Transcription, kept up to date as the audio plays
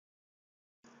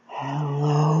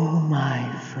Hello, my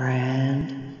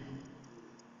friend.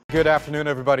 Good afternoon,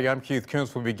 everybody. I'm Keith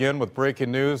Coons. We'll begin with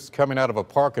breaking news coming out of a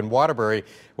park in Waterbury,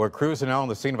 where crews are now on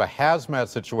the scene of a hazmat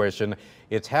situation.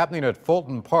 It's happening at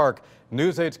Fulton Park.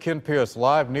 News 8's Ken Pierce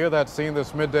live near that scene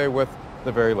this midday with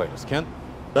the very latest. Ken?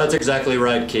 That's exactly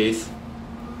right, Keith.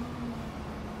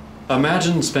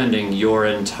 Imagine spending your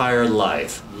entire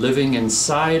life living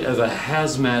inside of a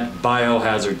hazmat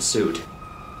biohazard suit.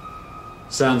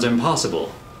 Sounds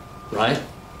impossible, right?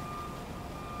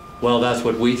 Well, that's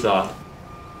what we thought.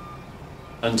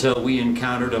 Until we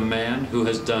encountered a man who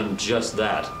has done just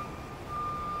that.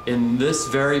 In this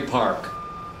very park.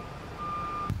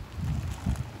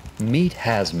 Meet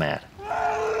Hazmat.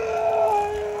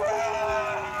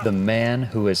 The man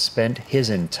who has spent his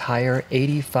entire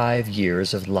 85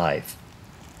 years of life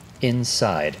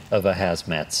inside of a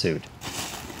hazmat suit.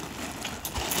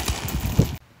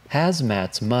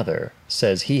 Hazmat's mother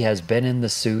says he has been in the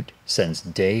suit since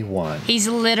day one. He's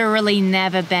literally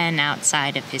never been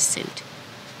outside of his suit.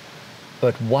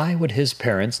 But why would his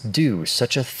parents do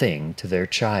such a thing to their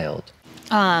child?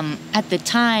 At the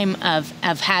time of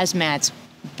Hazmat's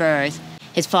birth,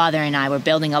 his father and I were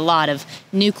building a lot of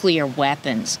nuclear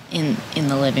weapons in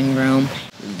the living room.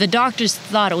 The doctors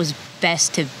thought it was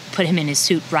best to put him in his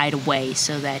suit right away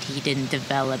so that he didn't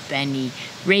develop any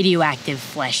radioactive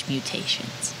flesh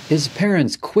mutations. His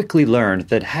parents quickly learned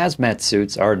that hazmat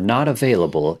suits are not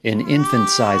available in infant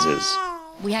sizes.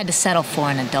 We had to settle for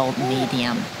an adult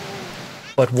medium.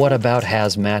 But what about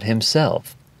Hazmat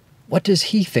himself? What does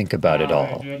he think about it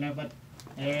all?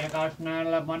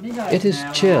 It is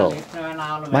chill.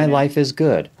 My life is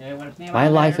good. My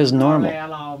life is normal.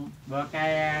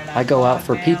 I go out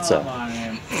for pizza.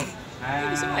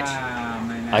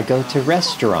 I go to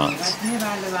restaurants.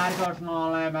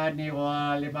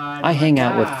 I hang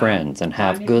out with friends and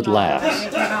have good laughs.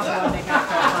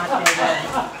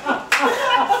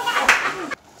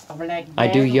 I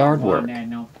do yard work.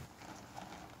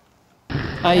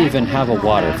 I even have a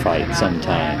water fight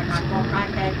sometimes.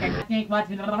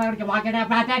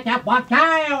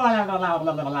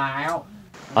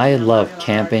 I love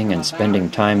camping and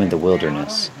spending time in the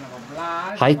wilderness.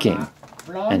 Hiking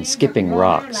and skipping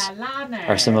rocks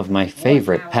are some of my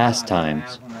favorite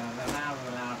pastimes.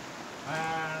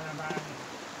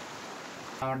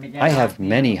 I have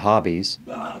many hobbies.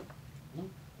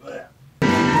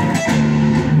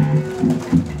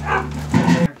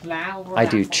 I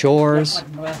do chores.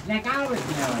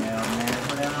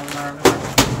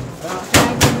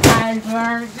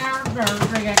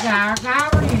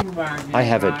 I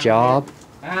have a job.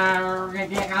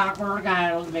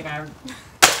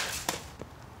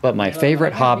 But my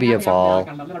favorite hobby of all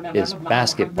is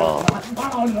basketball.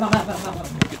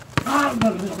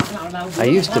 I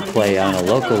used to play on a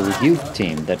local youth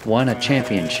team that won a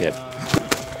championship.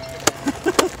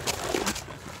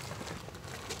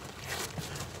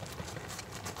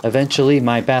 Eventually,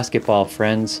 my basketball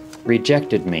friends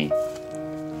rejected me.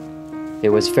 It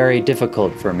was very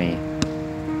difficult for me.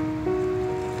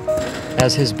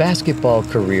 As his basketball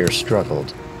career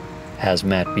struggled,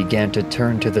 Hazmat began to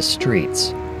turn to the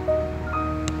streets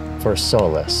for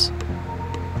solace.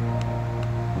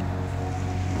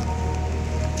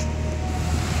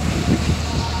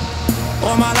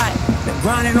 All my life, been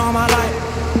grinding all my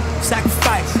life.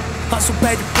 Sacrifice, hustle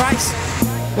paid the price.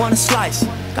 Want a slice,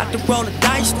 got to roll the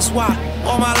dice, that's why.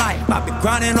 All my life, I've been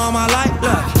grinding all my life.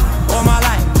 Look, all my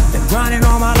life, been grinding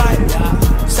all my life.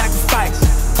 Sacrifice,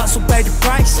 hustle paid the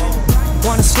price.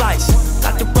 Want a slice,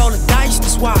 got to roll the dice,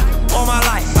 that's why. All my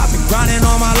life, I've been grinding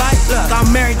all my life. Look, I'm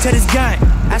married to this game,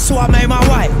 that's who I made my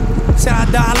wife. Said I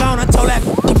die alone, I told that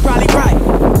she probably right.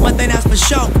 One thing that's for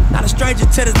sure, not a stranger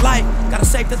to this life. Got a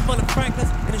safe that's full of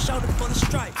Franklins and a shoulder full of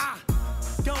stripes.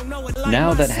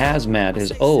 Now that Hazmat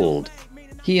is old,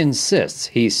 he insists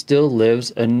he still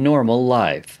lives a normal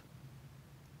life.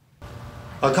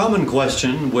 A common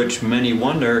question which many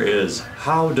wonder is,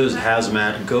 how does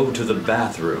Hazmat go to the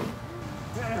bathroom?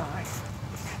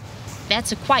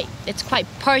 It's quite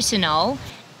personal.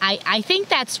 I think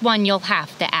that's one you'll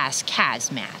have to ask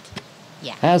Hazmat.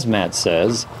 Yeah. Hazmat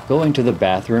says going to the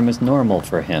bathroom is normal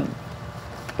for him.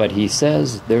 But he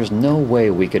says there's no way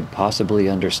we could possibly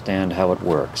understand how it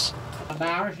works.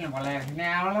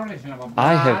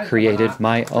 I have created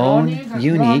my own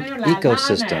unique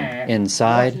ecosystem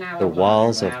inside the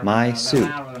walls of my suit.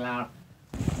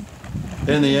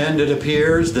 In the end, it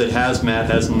appears that Hazmat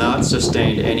has not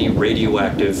sustained any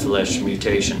radioactive flesh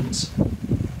mutations.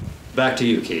 Back to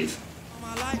you, Keith.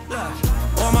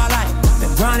 All my life,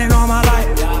 been grinding all my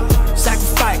life.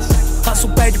 Sacrifice,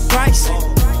 hustle paid the price.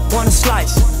 Want a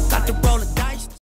slice, got to roll it.